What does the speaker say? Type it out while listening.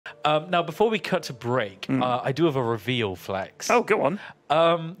Now, before we cut to break, I do have a reveal, Flex. Oh, go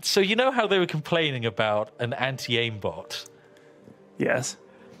on. So you know how they were complaining about an anti-aim bot? Yes.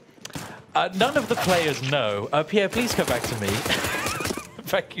 None of the players know. Pierre, please come back to me.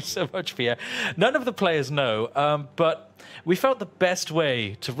 Thank you so much, Pierre. None of the players know, but we felt the best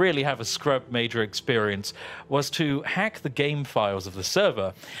way to really have a scrub major experience was to hack the game files of the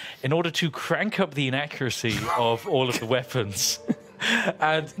server in order to crank up the inaccuracy of all of the weapons.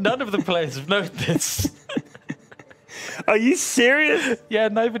 And none of the players have known this. Are you serious? Yeah,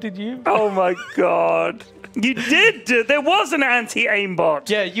 neither did you. Oh my god. You did. There was an anti-aim bot.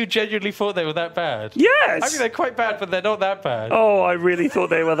 Yeah, you genuinely thought they were that bad. Yes. I mean, they're quite bad, but they're not that bad. Oh, I really thought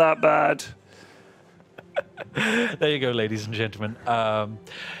they were that bad. There you go, ladies and gentlemen.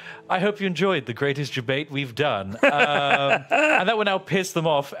 I hope you enjoyed the greatest debate we've done. And that will now piss them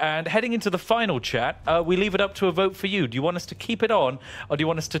off. And heading into the final chat, we leave it up to a vote for you. Do you want us to keep it on, or do you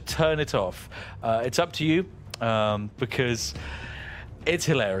want us to turn it off? It's up to you, because it's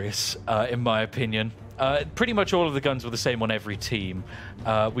hilarious, in my opinion. Pretty much all of the guns were the same on every team.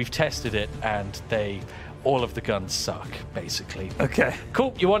 We've tested it, and all of the guns suck, basically. Okay.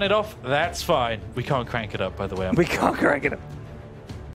 Cool. You want it off? That's fine. We can't crank it up, by the way. We can't crank it up.